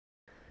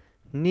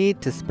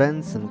Need to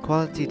spend some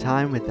quality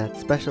time with that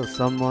special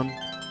someone?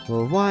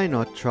 Well, why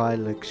not try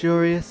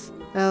luxurious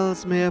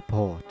Ellesmere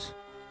Port?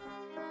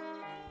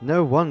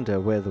 No wonder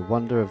we're the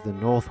wonder of the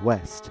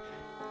Northwest.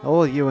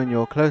 All you and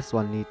your close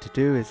one need to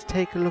do is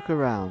take a look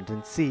around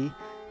and see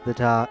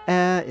that our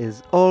air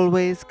is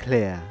always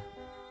clear.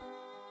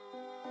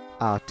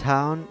 Our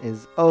town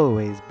is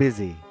always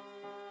busy.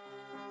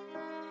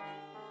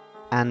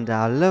 And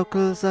our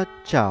locals are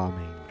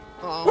charming.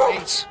 Oh,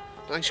 mate.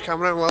 Nice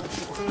camera. Well,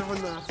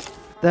 delivering that.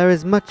 There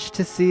is much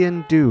to see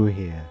and do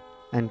here,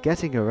 and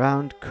getting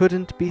around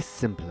couldn't be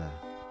simpler.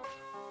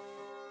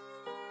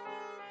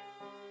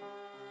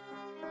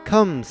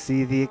 Come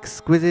see the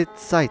exquisite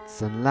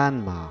sights and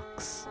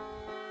landmarks.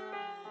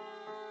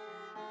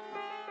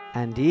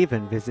 And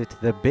even visit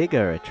the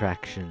bigger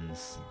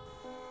attractions.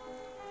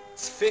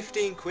 It's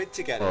 15 quid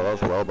to get in. Oh,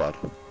 that's well bad.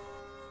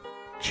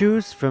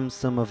 Choose from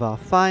some of our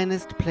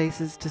finest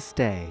places to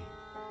stay.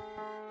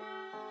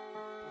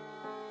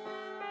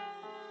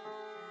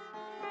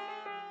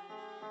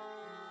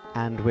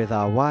 And with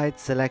our wide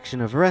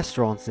selection of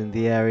restaurants in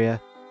the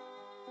area,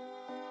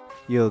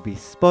 you'll be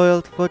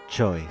spoiled for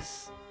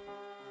choice.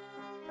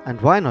 And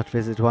why not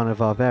visit one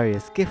of our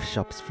various gift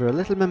shops for a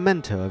little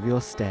memento of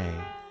your stay?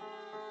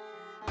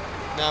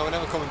 No, we're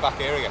never coming back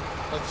here again.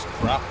 That's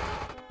crap.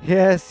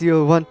 Yes,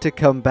 you'll want to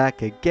come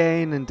back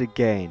again and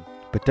again.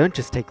 But don't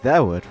just take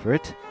their word for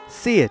it.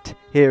 See it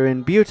here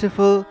in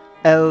beautiful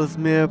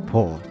Ellesmere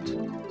Port.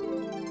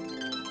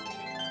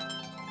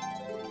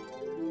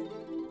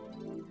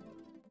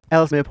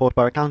 Ellesmere Port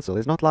Borough Council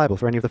is not liable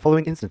for any of the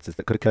following instances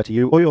that could occur to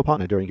you or your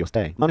partner during your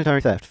stay: monetary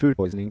theft, food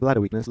poisoning,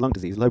 bladder weakness, lung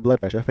disease, low blood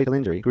pressure, fatal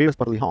injury, grievous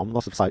bodily harm,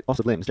 loss of sight, loss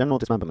of limbs, general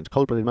dismemberment,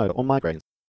 cold-blooded murder, or migraines.